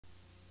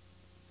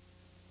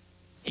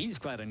He's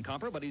clad in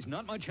copper, but he's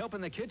not much help in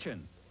the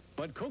kitchen.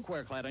 But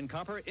cookware clad in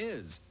copper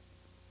is.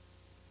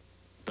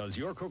 Does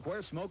your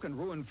cookware smoke and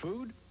ruin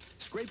food?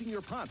 Scraping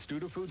your pots due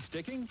to food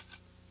sticking?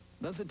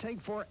 Does it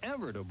take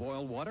forever to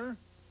boil water?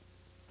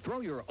 Throw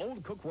your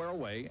old cookware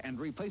away and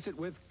replace it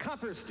with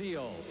Kopper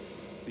Steel,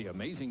 the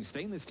amazing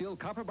stainless steel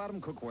copper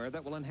bottom cookware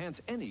that will enhance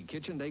any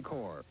kitchen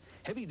decor.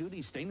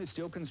 Heavy-duty stainless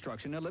steel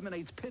construction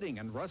eliminates pitting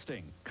and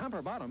rusting.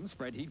 Copper bottoms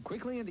spread heat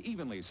quickly and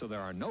evenly so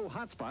there are no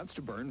hot spots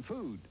to burn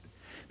food.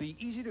 The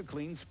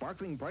easy-to-clean,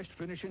 sparkling brushed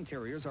finish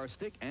interiors are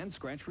stick and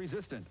scratch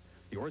resistant.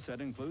 Your set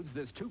includes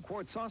this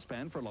 2-quart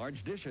saucepan for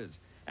large dishes.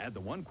 Add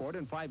the 1 quart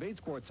and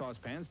 5/8 quart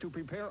saucepans to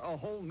prepare a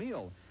whole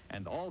meal,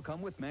 and all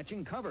come with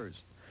matching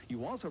covers.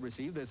 You also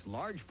receive this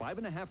large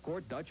 5.5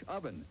 quart Dutch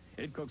oven.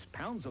 It cooks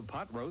pounds of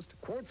pot roast,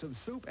 quarts of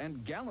soup,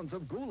 and gallons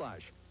of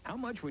goulash. How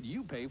much would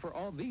you pay for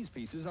all these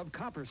pieces of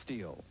Kopper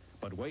Steel?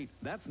 But wait,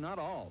 that's not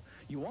all.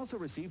 You also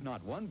receive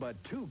not 1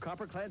 but 2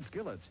 copper-clad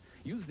skillets.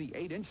 Use the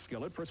 8-inch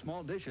skillet for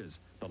small dishes.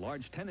 The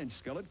large 10-inch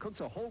skillet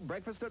cooks a whole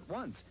breakfast at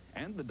once,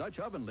 and the Dutch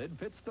oven lid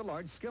fits the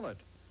large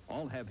skillet.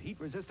 All have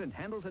heat-resistant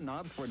handles and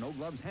knobs for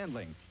no-gloves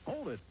handling.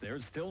 Hold it,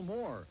 there's still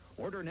more.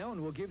 Order now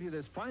and we'll give you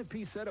this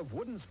 5-piece set of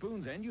wooden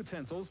spoons and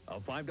utensils, a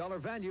 $5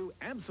 value,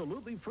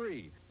 absolutely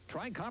free.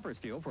 Try Kopper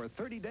Steel for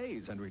 30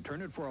 days and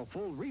return it for a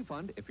full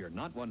refund if you're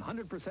not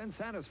 100%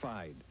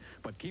 satisfied.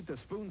 But keep the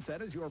spoon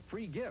set as your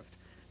free gift.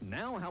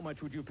 Now how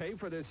much would you pay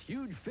for this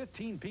huge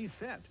 15-piece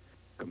set?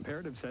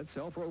 Comparative sets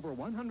sell for over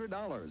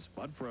 $100,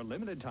 but for a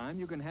limited time,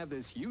 you can have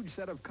this huge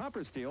set of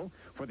Kopper Steel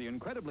for the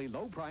incredibly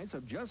low price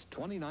of just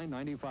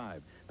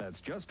 $29.95. That's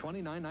just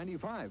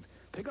 $29.95.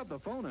 Pick up the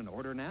phone and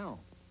order now.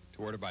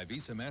 To order by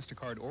Visa,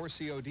 MasterCard, or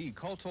COD,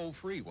 call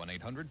toll-free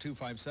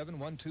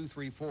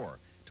 1-800-257-1234.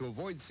 To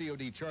avoid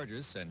COD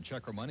charges, send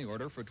check or money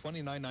order for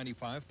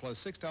 $29.95 plus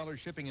 $6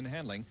 shipping and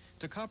handling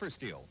to Kopper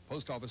Steel,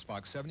 Post Office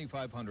Box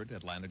 7500,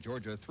 Atlanta,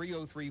 Georgia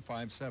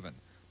 30357.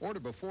 Order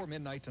before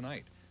midnight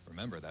tonight.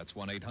 Remember, that's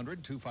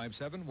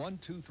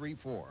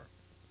 1-800-257-1234.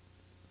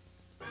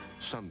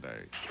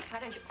 Sunday. Why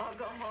don't you all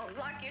go home?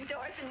 Lock your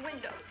doors and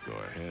windows. Go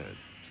ahead.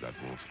 That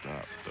won't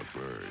stop the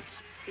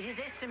birds. It is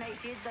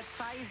estimated that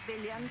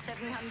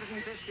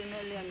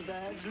 5,750,000,000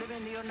 birds live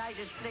in the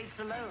United States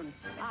alone.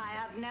 I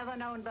have never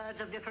known birds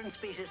of different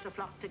species to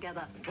flock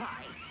together.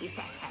 Why, if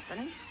that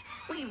happened,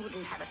 we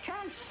wouldn't have a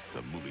chance.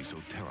 The movie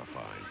so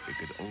terrifying, it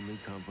could only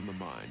come from the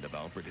mind of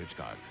Alfred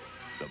Hitchcock.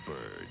 The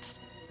Birds.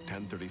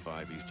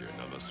 10:35 Eastern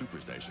on the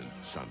Superstation,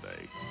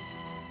 Sunday.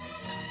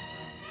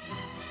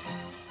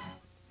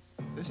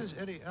 This is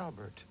Eddie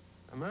Albert.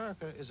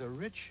 America is a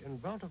rich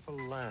and bountiful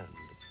land.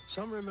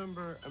 Some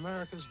remember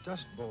America's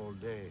Dust Bowl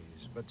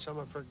days, but some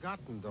have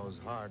forgotten those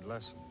hard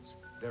lessons.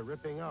 They're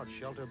ripping out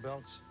shelter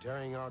belts,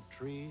 tearing out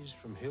trees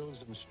from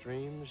hills and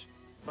streams.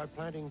 By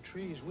planting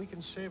trees, we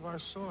can save our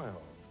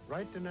soil.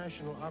 Write the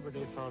National Arbor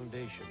Day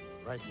Foundation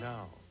right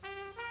now.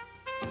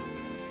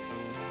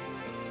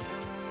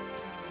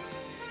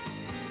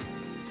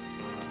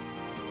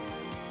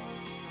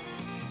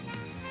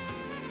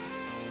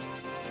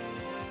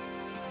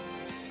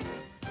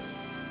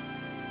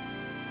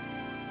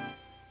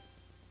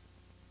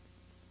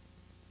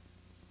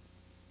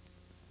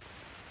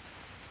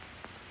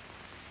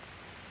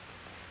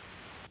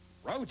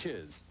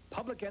 Roaches,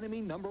 public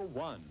enemy number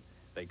 1.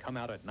 They come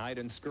out at night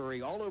and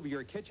scurry all over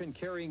your kitchen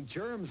carrying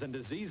germs and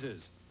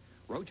diseases.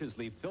 Roaches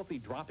leave filthy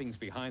droppings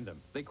behind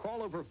them. They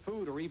crawl over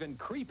food or even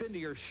creep into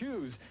your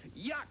shoes.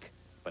 Yuck!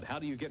 But how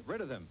do you get rid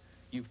of them?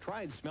 You've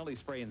tried smelly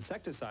spray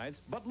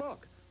insecticides, but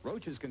look,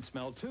 roaches can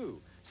smell too,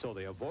 so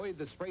they avoid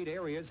the sprayed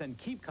areas and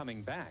keep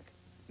coming back.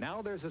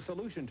 Now there's a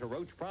solution to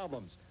roach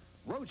problems.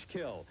 Roach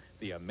Kill,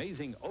 the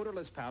amazing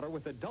odorless powder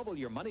with a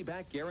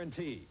double-your-money-back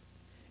guarantee.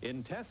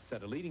 In tests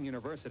at a leading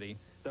university,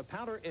 the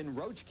powder in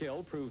Roach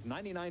Kill proved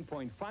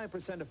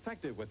 99.5%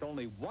 effective with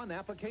only 1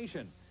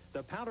 application.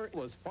 The powder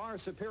was far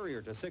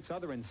superior to 6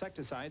 other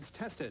insecticides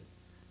tested.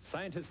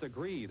 Scientists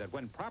agree that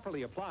when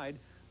properly applied,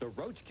 the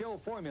Roach Kill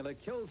formula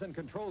kills and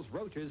controls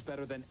roaches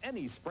better than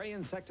any spray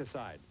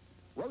insecticide.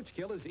 Roach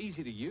Kill is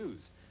easy to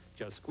use.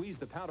 Just squeeze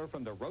the powder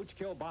from the Roach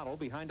Kill bottle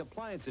behind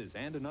appliances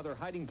and in other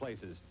hiding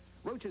places.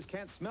 Roaches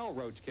can't smell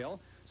Roach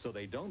Kill, so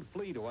they don't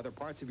flee to other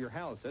parts of your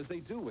house as they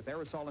do with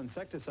aerosol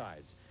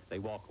insecticides. They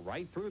walk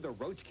right through the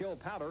Roach Kill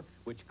powder,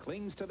 which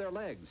clings to their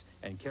legs,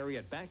 and carry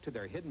it back to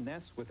their hidden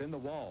nests within the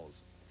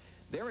walls.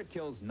 There it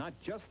kills not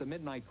just the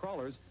midnight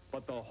crawlers,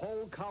 but the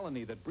whole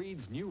colony that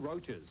breeds new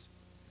roaches.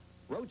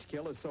 Roach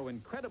Kill is so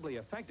incredibly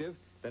effective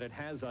that it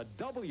has a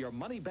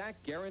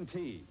double-your-money-back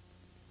guarantee.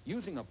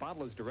 Using a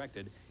bottle as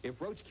directed, if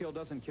Roach Kill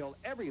doesn't kill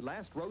every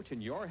last roach in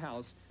your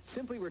house,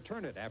 simply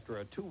return it after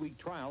a 2-week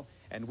trial,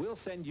 and we'll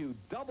send you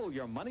double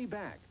your money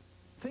back.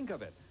 Think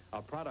of it,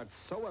 a product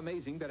so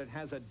amazing that it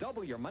has a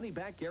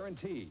double-your-money-back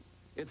guarantee.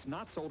 It's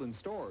not sold in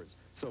stores,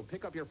 so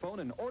pick up your phone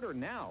and order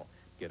now.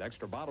 Get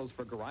extra bottles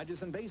for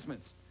garages and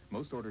basements.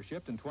 Most orders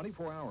shipped in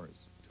 24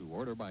 hours. To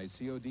order by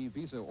COD,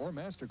 Visa, or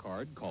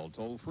MasterCard, call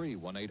toll-free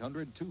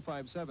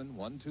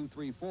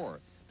 1-800-257-1234.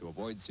 To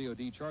avoid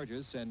COD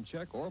charges, send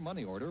check or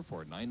money order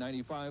for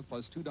 $9.95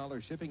 plus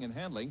 $2 shipping and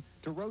handling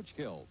to Roach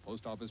Kill,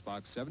 Post Office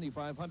Box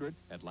 7500,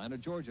 Atlanta,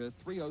 Georgia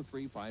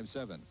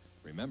 30357.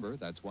 Remember,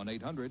 that's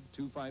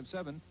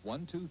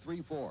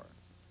 1-800-257-1234.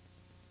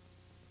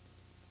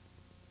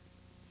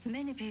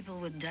 Many people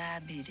with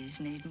diabetes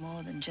need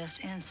more than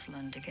just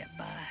insulin to get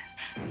by,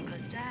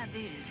 because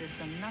diabetes is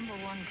the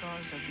 #1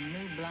 cause of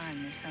new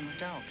blindness in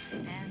adults,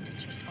 and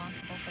it's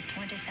responsible for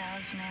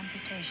 20,000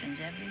 amputations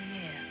every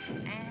year,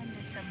 and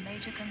it's a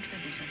major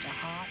contributor to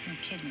heart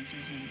and kidney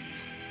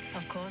disease.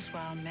 Of course,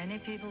 while many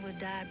people with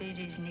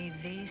diabetes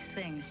need these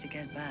things to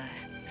get by,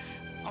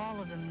 all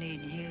of them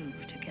need you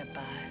to get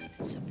by.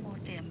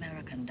 Support the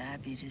American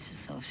Diabetes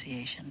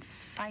Association.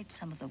 Fight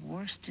some of the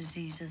worst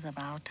diseases of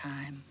our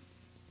time.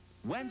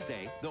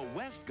 Wednesday, the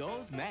West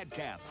Goes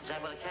Madcap. Is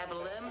that with a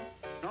capital M?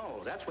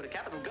 No, that's with a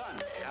capital gun.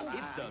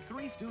 It's the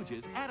Three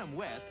Stooges, Adam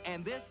West,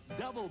 and this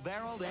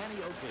double-barreled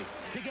Annie Oakley.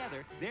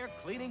 Together, they're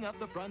cleaning up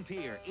the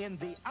frontier in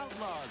The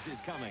Outlaws Is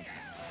Coming.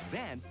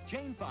 Then,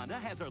 Jane Fonda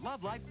has her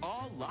love life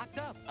all locked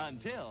up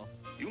until...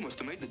 You must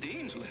have made the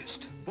dean's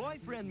list.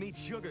 Boyfriend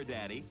meets sugar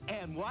daddy,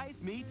 and wife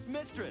meets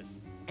mistress.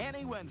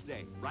 Any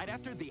Wednesday, right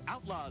after The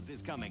Outlaws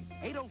Is Coming.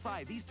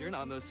 8:05 Eastern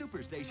on the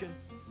Superstation,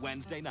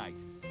 Wednesday night.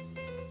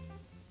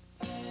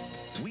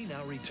 We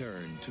now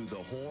return to The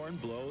Horn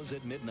Blows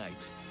at Midnight.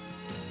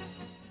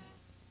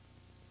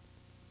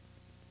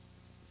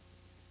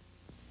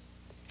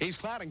 He's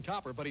clad in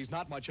copper, but he's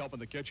not much help in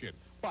the kitchen.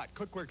 But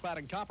cookware clad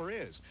in copper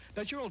is.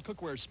 Does your old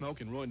cookware smoke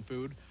and ruin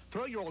food?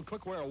 Throw your old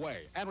cookware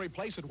away and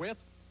replace it with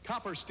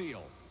Kopper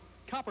Steel.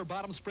 Copper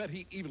bottoms spread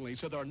heat evenly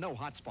so there are no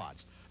hot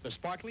spots. The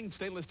sparkling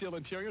stainless steel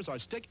interiors are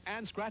stick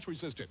and scratch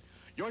resistant.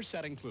 Your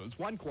set includes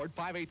 1-quart,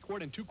 5/8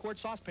 quart, and 2-quart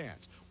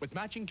saucepans with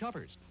matching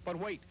covers. But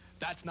wait,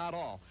 that's not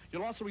all.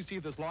 You'll also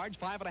receive this large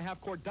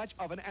 5.5-quart Dutch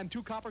oven and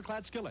 2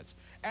 copper-clad skillets.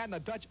 And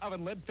the Dutch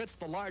oven lid fits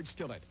the large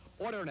skillet.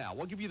 Order now.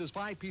 We'll give you this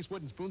 5-piece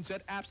wooden spoon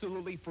set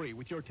absolutely free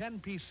with your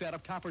 10-piece set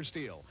of Kopper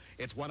Steel.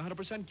 It's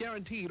 100%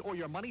 guaranteed or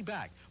your money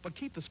back, but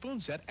keep the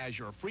spoon set as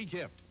your free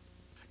gift.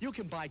 You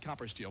can buy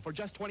Kopper Steel for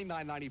just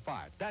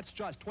 $29.95. That's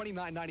just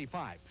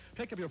 $29.95.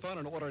 Pick up your phone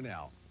and order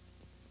now.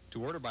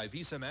 To order by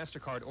Visa,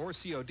 MasterCard, or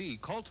COD,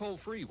 call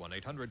toll-free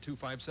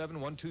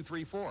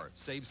 1-800-257-1234.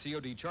 Save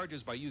COD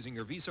charges by using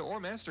your Visa or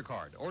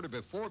MasterCard. Order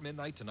before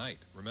midnight tonight.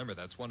 Remember,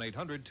 that's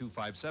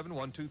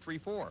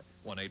 1-800-257-1234.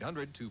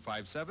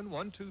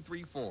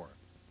 1-800-257-1234.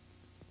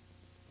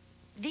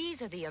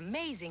 These are the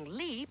amazing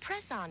Lee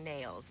press-on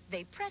nails.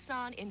 They press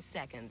on in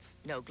seconds.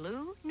 No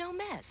glue, no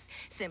mess.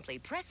 Simply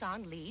press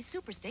on Lee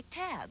Super Stick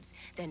tabs.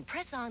 Then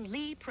press on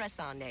Lee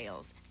press-on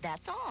nails.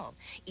 That's all.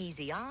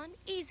 Easy on,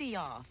 easy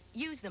off.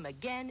 Use them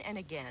again and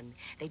again.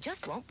 They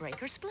just won't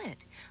break or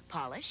split.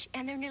 Polish,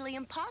 and they're nearly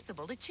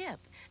impossible to chip.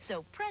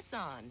 So press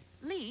on.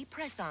 Lee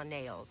press-on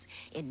nails.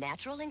 In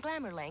natural and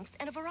glamour lengths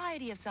and a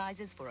variety of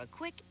sizes for a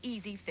quick,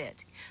 easy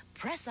fit.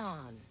 Press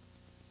on.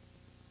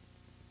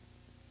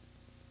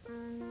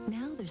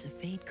 Now there's a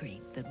fade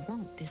cream that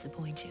won't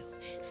disappoint you.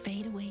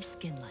 Fade Away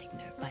Skin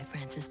Lightener by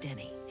Francis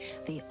Denney.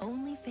 The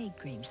only fade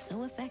cream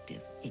so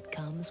effective, it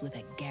comes with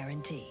a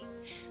guarantee.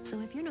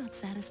 So if you're not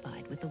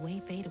satisfied with the way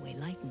Fade Away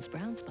lightens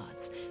brown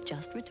spots,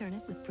 just return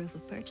it with proof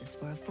of purchase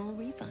for a full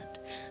refund.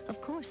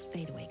 Of course,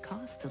 Fade Away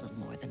costs a little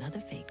more than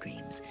other fade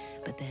creams,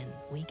 but then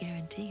we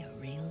guarantee a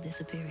real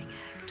disappearing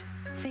act.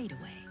 Fade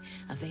Away,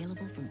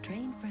 available from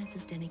trained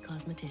Francis Denney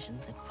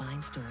cosmeticians at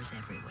fine stores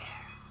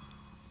everywhere.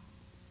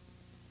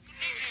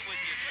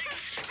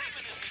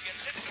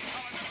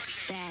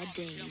 Bad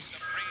days.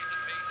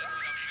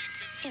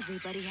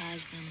 Everybody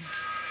has them.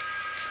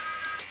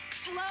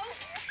 Hello?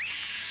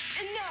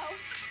 No.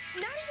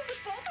 Not even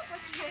with both of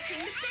us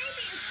working. The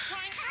baby is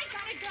crying. I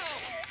gotta go.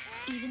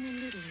 Even the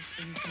littlest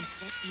thing can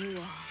set you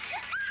off.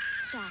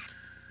 Stop.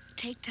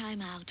 Take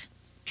time out.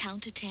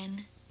 Count to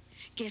 10.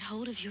 Get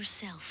hold of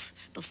yourself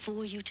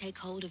before you take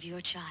hold of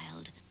your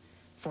child.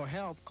 For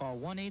help, call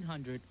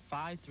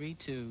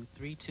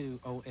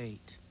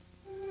 1-800-532-3208.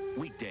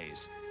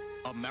 Weekdays.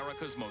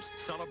 America's most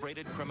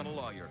celebrated criminal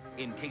lawyer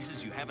in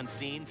cases you haven't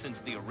seen since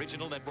the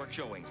original network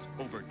showings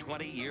over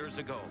 20 years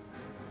ago.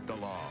 The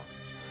Law,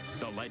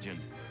 the Legend,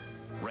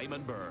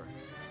 Raymond Burr,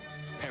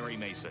 Perry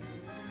Mason,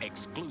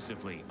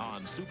 exclusively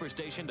on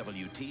Superstation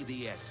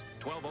WTBS,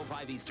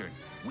 12:05 Eastern,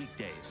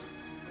 weekdays.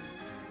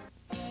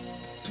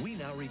 We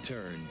now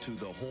return to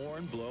The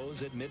Horn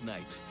Blows at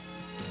Midnight.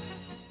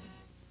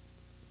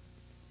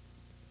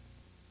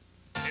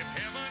 If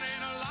heaven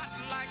ain't a lot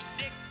like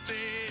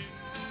Dixie,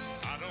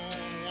 I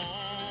don't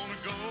want to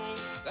go.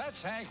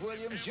 That's Hank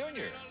Williams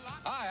Jr.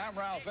 Hi, I'm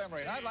Ralph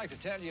Emery, and I'd like to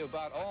tell you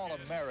about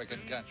All-American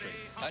Country,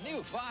 a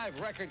new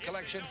 5-record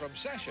collection from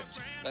Sessions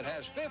that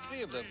has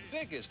 50 of the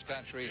biggest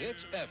country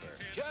hits ever.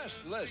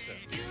 Just listen.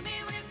 Do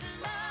me with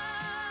love.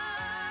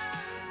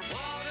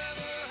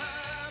 Whatever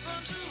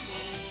happened to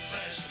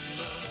old-fashioned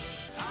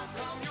love? How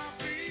come you're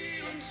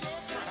feeling so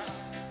proud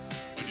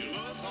when your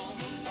love's on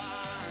the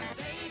line?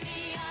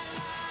 Baby, I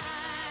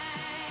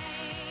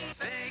like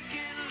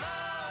faking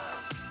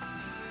love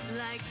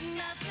like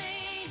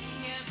nothing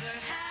ever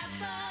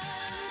happened.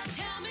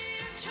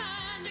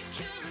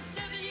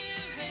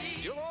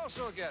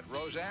 also get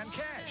Roseanne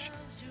Cash,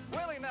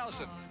 Willie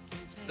Nelson,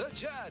 The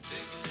Judge,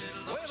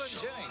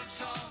 Waylon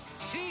Jennings,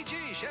 T.G.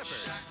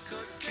 Shepherd,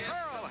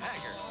 Merle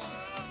Haggard,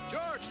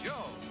 George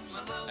Jones,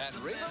 and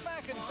Reba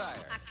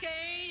McEntire. I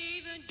can't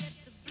even get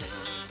the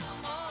blues no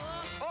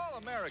more. All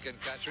American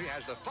Country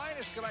has the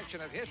finest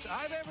collection of hits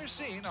I've ever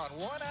seen on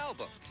one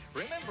album.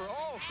 Remember,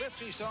 all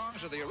 50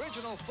 songs are the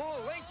original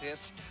full-length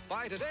hits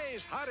by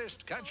today's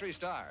hottest country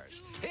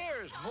stars.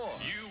 Here's more.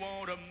 You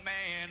want a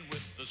man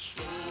with the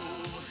slow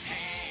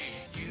hand.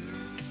 You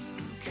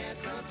can't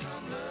run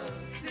from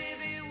love.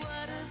 Baby,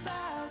 what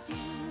about you?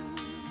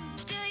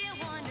 Still you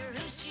wonder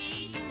who's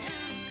cheating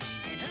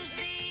who and who's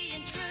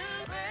being true.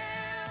 Well, I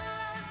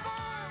was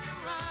born to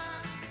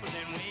run, but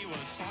then we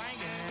was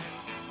swinging.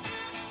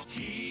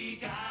 He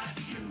got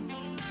you.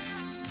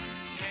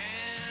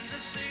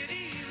 Kansas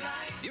City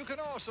light. You can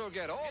also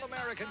get All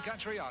American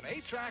Country on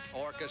 8-track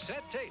or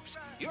cassette tapes.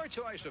 Your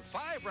choice of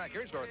 5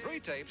 records or 3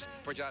 tapes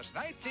for just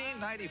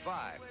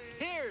 $19.95.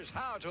 Here's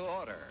how to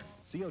order.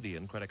 COD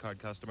and credit card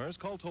customers,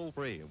 call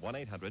toll-free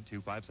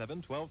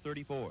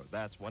 1-800-257-1234.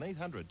 That's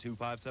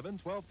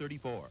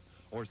 1-800-257-1234.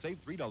 Or save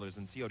 $3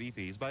 in COD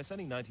fees by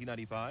sending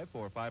 $19.95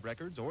 for 5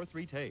 records or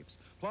 3 tapes,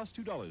 plus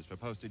 $2 for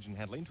postage and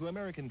handling to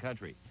American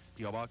Country.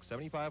 P.O. Box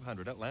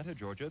 7500, Atlanta,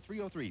 Georgia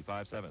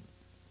 30357.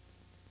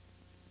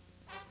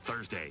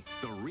 Thursday,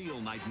 the real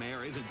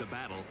nightmare isn't the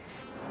battle,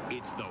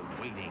 it's the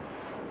waiting.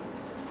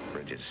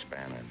 Bridges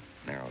span a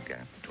narrow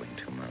gap between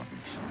 2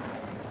 mountains.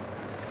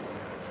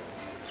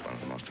 It's one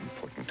of the most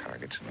important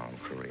targets in all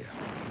Korea.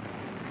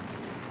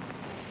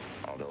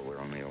 Although we're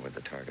only over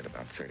the target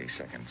about 30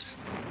 seconds.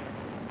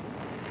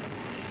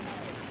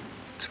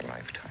 It's a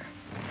lifetime.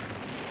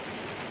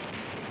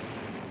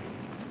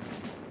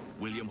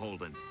 William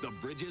Holden, The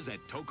Bridges at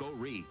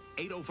Toko-Ri,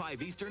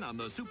 8:05 Eastern on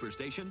the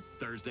Superstation,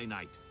 Thursday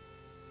night.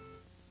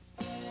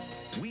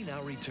 We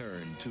now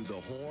return to The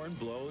Horn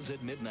Blows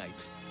at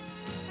Midnight.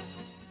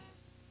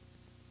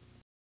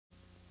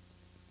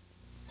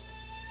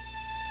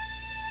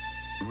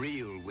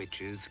 Real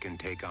witches can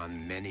take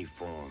on many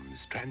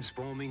forms,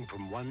 transforming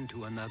from one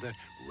to another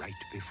right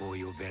before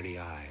your very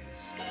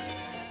eyes.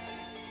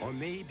 Or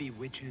maybe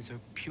witches are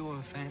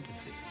pure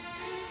fantasy.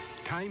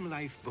 Time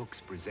Life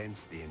Books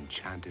presents The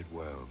Enchanted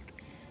World,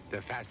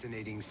 the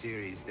fascinating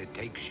series that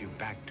takes you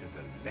back to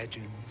the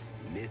legends,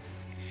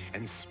 myths,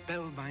 and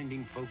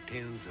spellbinding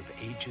folktales of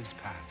ages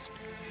past,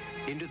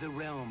 into the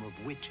realm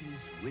of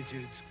witches,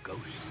 wizards,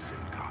 ghosts,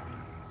 and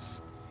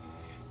goblins.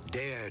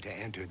 Dare to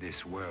enter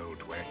this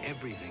world where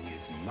everything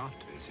is not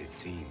as it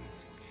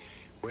seems,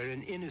 where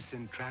an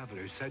innocent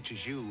traveler such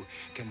as you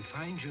can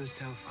find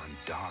yourself on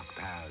dark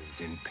paths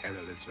in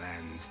perilous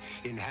lands,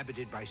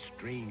 inhabited by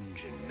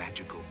strange and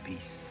magical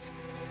beasts,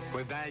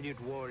 where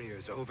valiant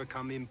warriors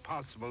overcome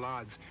impossible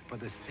odds for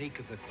the sake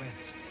of the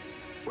quest,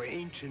 where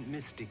ancient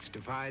mystics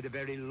defy the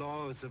very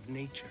laws of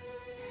nature.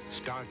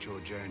 Start your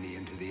journey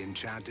into the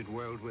enchanted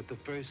world with the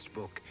first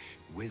book,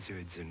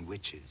 Wizards and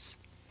Witches.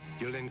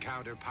 You'll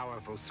encounter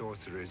powerful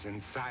sorcerers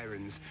and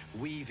sirens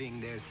weaving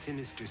their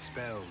sinister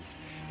spells,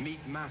 meet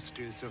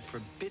masters of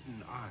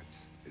forbidden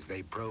arts as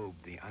they probe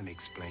the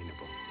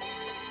unexplainable.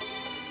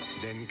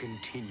 Then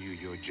continue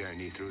your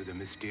journey through the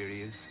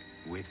mysterious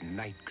with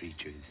night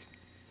creatures,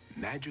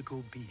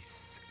 magical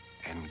beasts,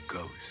 and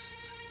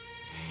ghosts.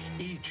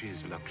 Each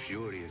is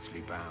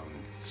luxuriously bound,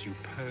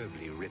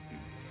 superbly written,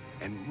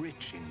 and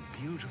rich in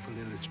beautiful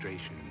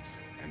illustrations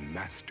and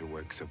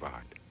masterworks of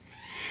art.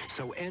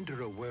 So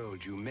enter a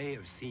world you may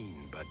have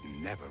seen but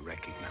never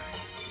recognized.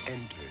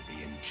 Enter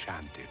the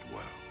enchanted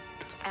world.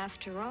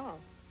 After all,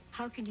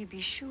 how can you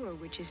be sure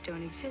witches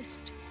don't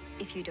exist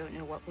if you don't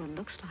know what one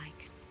looks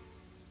like?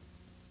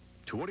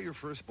 To order your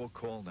first book,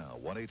 call now,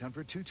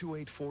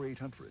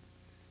 1-800-228-4800.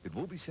 It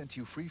will be sent to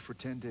you free for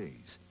 10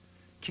 days.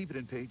 Keep it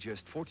and pay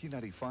just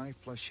 $14.95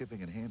 plus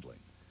shipping and handling.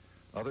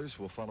 Others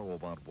will follow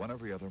about one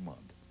every other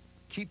month.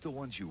 Keep the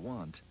ones you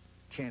want,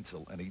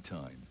 cancel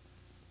anytime.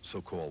 So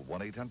call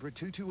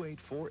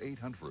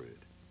 1-800-228-4800.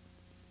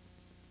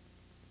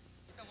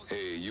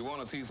 Hey, you want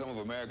to see some of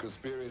America's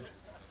spirit?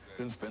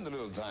 Then spend a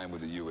little time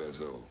with the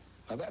USO.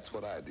 Now, that's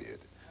what I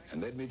did.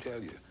 And let me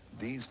tell you,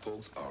 these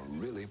folks are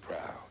really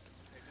proud.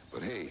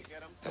 But hey,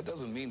 that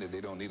doesn't mean that they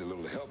don't need a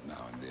little help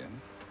now and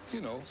then.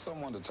 You know,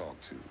 someone to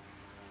talk to.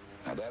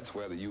 Now, that's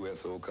where the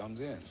USO comes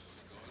in.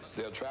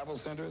 Their travel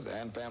centers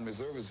and family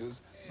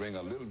services bring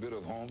a little bit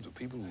of home to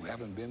people who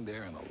haven't been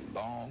there in a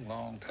long,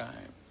 long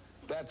time.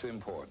 That's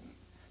important,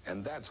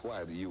 and that's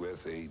why the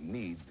USA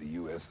needs the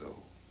USO.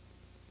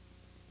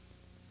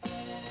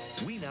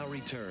 We now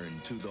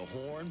return to The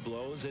Horn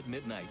Blows at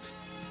Midnight.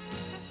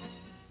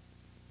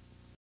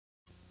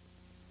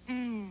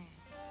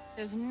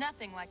 There's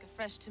nothing like a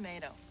fresh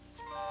tomato.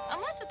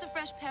 Unless it's a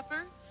fresh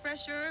pepper,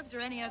 fresh herbs, or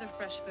any other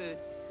fresh food.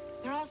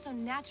 They're all so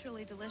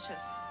naturally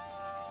delicious.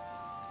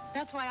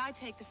 That's why I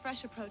take the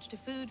fresh approach to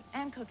food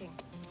and cooking.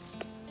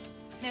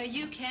 Now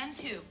you can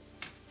too.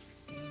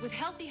 With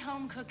Healthy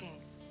Home Cooking,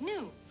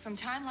 new from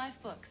Time Life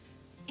Books.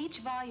 Each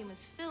volume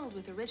is filled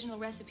with original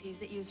recipes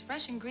that use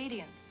fresh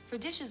ingredients, for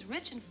dishes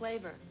rich in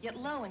flavor, yet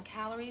low in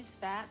calories,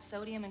 fat,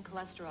 sodium, and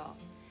cholesterol.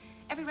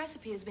 Every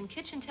recipe has been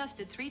kitchen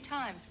tested 3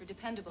 times for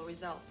dependable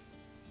results.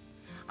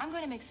 I'm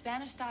going to make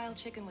Spanish-style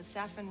chicken with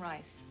saffron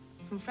rice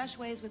from Fresh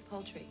Ways with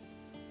Poultry.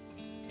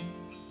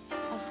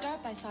 I'll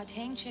start by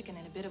sautéing chicken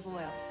in a bit of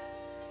oil.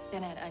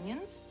 Then add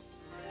onions,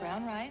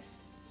 brown rice,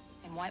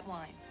 and white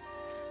wine.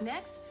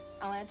 Next,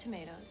 I'll add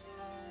tomatoes,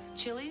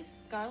 chilies,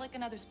 garlic,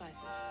 and other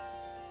spices.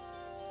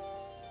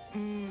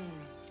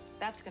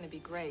 That's going to be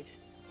great.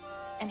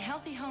 And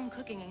healthy home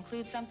cooking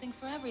includes something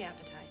for every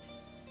appetite.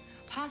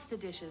 Pasta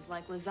dishes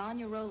like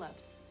lasagna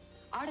roll-ups,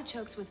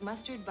 artichokes with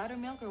mustard,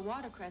 buttermilk, or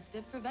watercress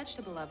dip for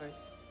vegetable lovers,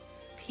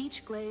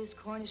 peach-glazed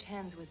Cornish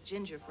hens with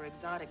ginger for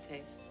exotic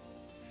tastes.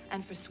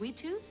 And for sweet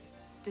tooths,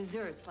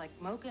 desserts like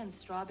mocha and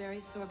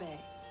strawberry sorbet.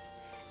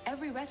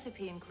 Every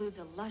recipe includes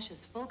a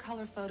luscious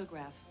full-color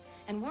photograph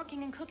and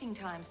working and cooking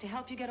times to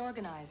help you get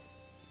organized.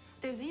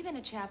 There's even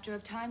a chapter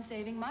of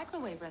time-saving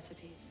microwave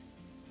recipes.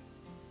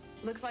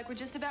 Looks like we're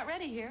just about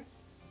ready here.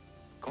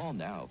 Call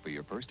now for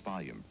your first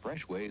volume,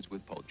 Fresh Ways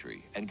with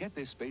Poultry, and get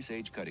this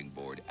space-age cutting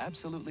board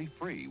absolutely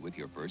free with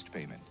your first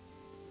payment.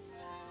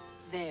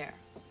 There.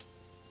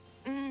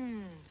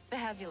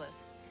 Fabulous.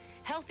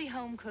 Healthy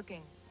home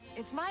cooking.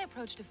 It's my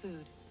approach to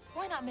food.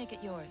 Why not make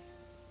it yours?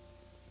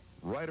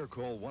 Write or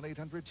call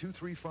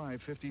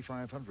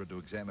 1-800-235-5500 to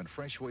examine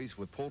Fresh Ways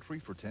with Poultry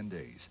for 10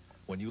 days.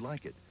 When you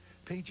like it,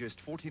 pay just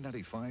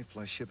 $14.95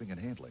 plus shipping and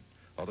handling.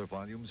 Other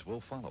volumes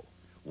will follow.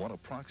 One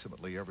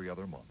approximately every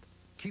other month.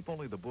 Keep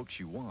only the books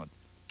you want.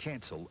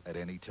 Cancel at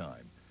any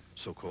time.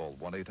 So call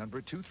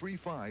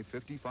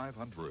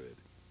 1-800-235-5500.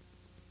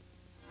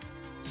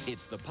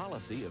 It's the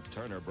policy of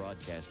Turner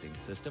Broadcasting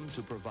System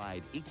to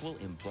provide equal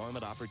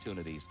employment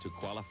opportunities to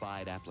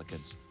qualified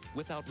applicants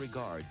without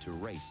regard to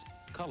race,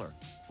 color,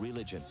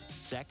 religion,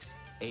 sex,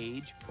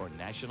 age, or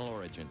national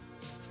origin.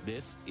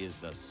 This is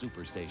the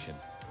Superstation,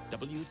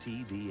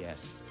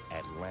 WTBS,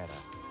 Atlanta.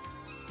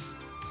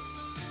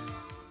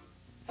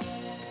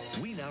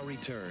 We now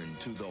return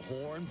to The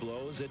Horn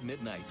Blows at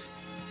Midnight.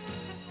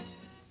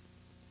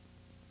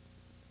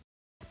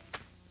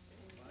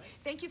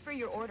 Thank you for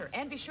your order,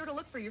 and be sure to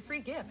look for your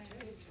free gift.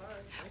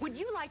 Would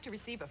you like to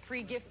receive a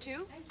free gift,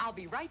 too? I'll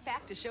be right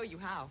back to show you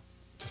how.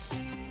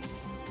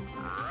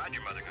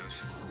 Roger, Mother Goose.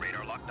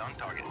 Radar locked on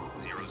target.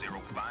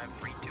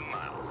 00532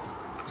 miles.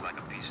 Looks like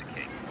a piece of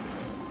cake.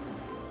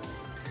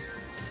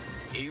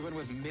 Even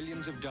with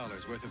millions of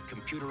dollars worth of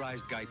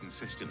computerized guidance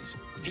systems,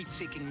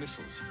 heat-seeking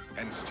missiles,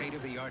 and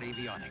state-of-the-art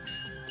avionics,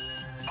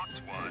 Fox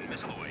 1,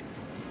 missile away.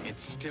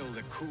 it's still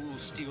the cool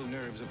steel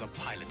nerves of the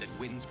pilot that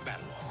wins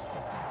battles.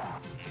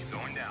 He's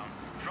going down.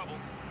 Trouble.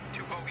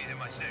 2 bogeys in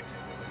my 6.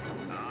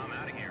 I'm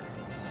out of here.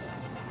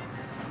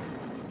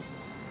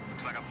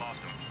 Looks like I've lost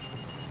him.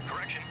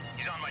 Correction,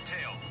 he's on my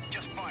tail.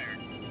 Just fired.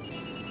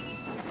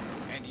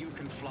 And you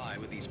can fly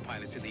with these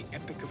pilots in the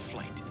Epic of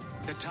Flight,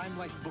 the Time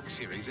Life book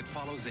series that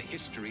follows the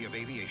history of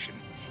aviation,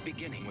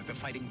 beginning with the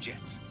fighting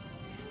jets.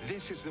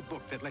 This is the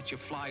book that lets you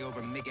fly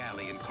over Mig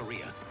Alley in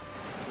Korea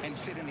and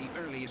sit in the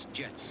earliest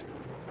jets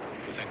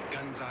with a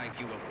gun's eye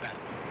view of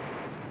battle.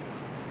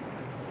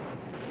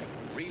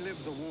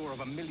 Relive the war of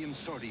a million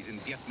sorties in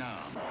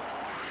Vietnam.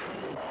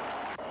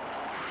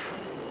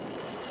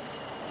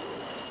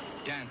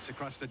 Dance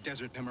across the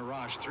desert to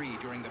Mirage 3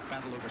 during the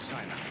battle over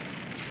Sinai.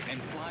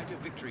 And fly to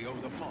victory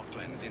over the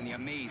Falklands in the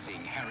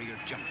amazing Harrier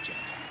jump jet.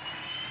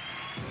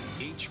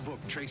 Each book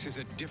traces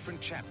a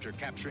different chapter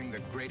capturing the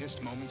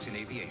greatest moments in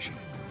aviation,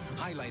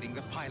 highlighting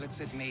the pilots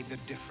that made the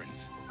difference.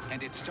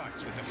 And it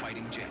starts with the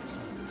fighting jets.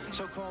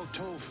 So call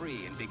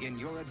toll-free and begin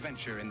your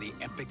adventure in the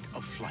Epic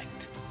of Flight.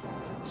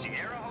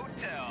 Sierra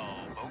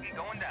Hotel. Bogey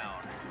going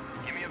down.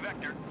 Give me a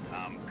vector.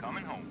 I'm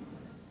coming home.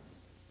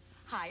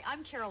 Hi,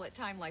 I'm Carol at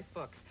Time Life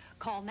Books.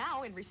 Call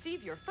now and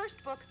receive your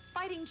first book,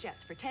 Fighting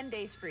Jets, for 10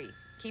 days free.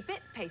 Keep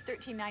it, pay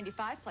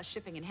 $13.95 plus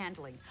shipping and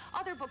handling.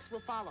 Other books will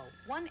follow,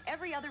 one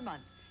every other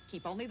month.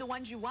 Keep only the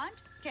ones you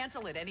want,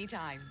 cancel at any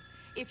time.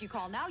 If you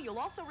call now, you'll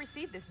also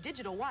receive this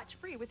digital watch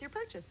free with your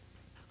purchase.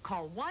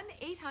 Call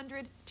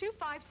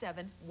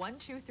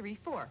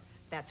 1-800-257-1234.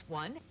 That's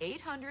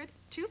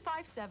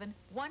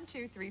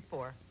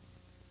 1-800-257-1234.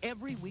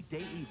 Every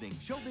weekday evening,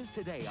 Showbiz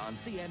Today on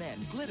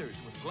CNN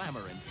glitters with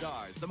glamour and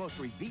stars. The most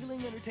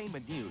revealing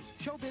entertainment news.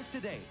 Showbiz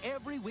Today,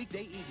 every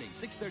weekday evening,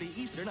 6:30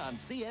 Eastern on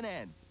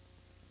CNN.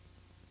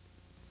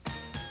 The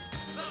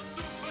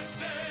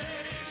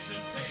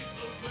Superstation paves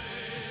the way.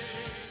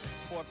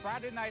 For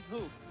Friday Night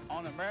Hoop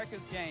on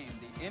America's Game,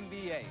 the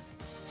NBA.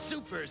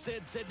 Super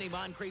Sid Sidney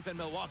Moncrief in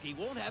Milwaukee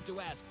won't have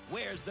to ask,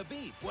 where's the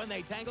beef, when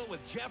they tangle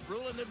with Jeff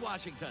Rulin in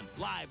Washington.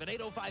 Live at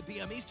 8:05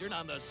 p.m. Eastern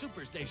on the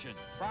Superstation.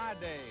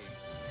 Friday.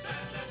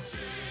 Stand and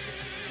cheer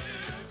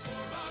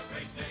for our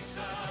great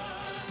nation.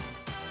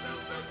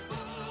 Super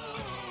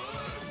Sports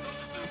on the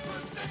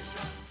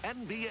Superstation.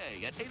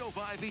 NBA at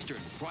 8:05 Eastern,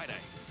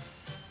 Friday.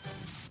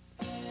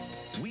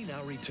 We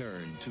now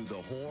return to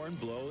The Horn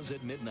Blows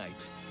at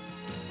Midnight.